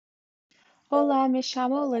Olá, me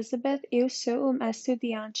chamo Elizabeth. Eu sou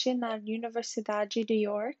estudante na Universidade de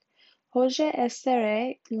York. Hoje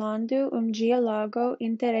estarei lendo diálogo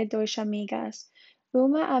entre duas amigas.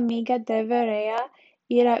 Uma amiga deveria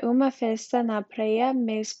ir a uma festa na praia,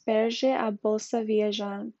 mas perde a bolsa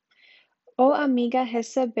viajante. A amiga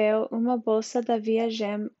recebeu uma bolsa da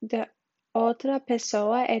viagem de outra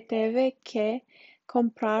pessoa e teve que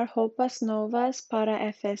comprar roupas novas para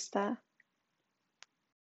a festa.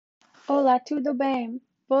 Olá, tudo bem?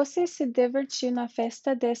 Você se divertiu na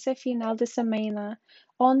festa desse final de semana?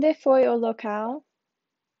 Onde foi o local?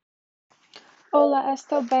 Olá,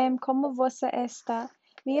 estou bem. Como você está?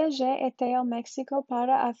 Viajei até o México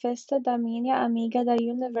para a festa da minha amiga da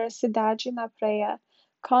universidade na praia.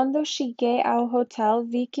 Quando cheguei ao hotel,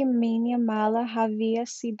 vi que minha mala havia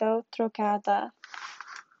sido trocada.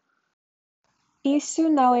 Isso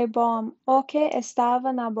não é bom. O que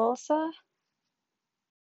estava na bolsa?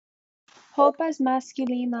 Roupas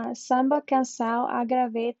masculinas, samba canção, a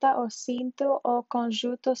gravata, o cinto, o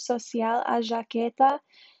conjunto social, a jaqueta.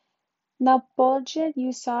 Não pode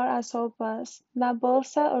usar as roupas. Na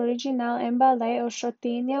bolsa original embalei o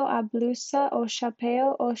shortinho, a blusa, o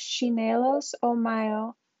chapéu, os chinelos, o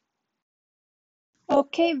maiô. O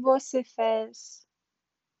que você fez?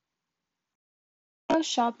 Fui ao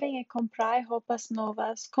shopping e comprei roupas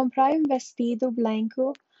novas. Comprei um vestido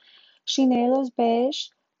branco, chinelos bege,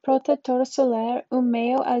 protetor solar, um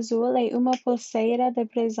meio azul e uma pulseira de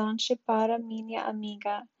presente para minha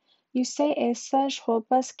amiga. Usei essas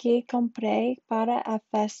roupas que comprei para a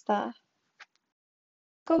festa.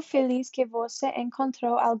 Fico feliz que você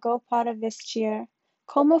encontrou algo para vestir.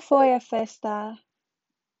 Como foi a festa?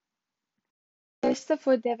 A festa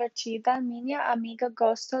foi divertida. Minha amiga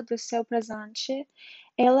gostou do seu presente.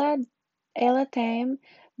 Ela, ela tem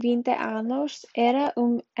 20 anos. Era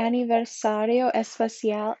um aniversário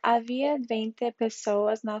especial. Havia 20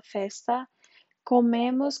 pessoas na festa.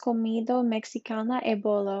 Comemos comida mexicana e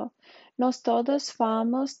bolo. Nós todos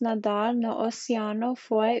fomos nadar no oceano.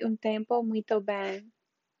 Foi um tempo muito bem.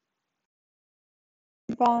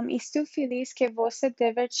 Bom, estou feliz que você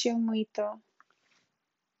divertiu muito.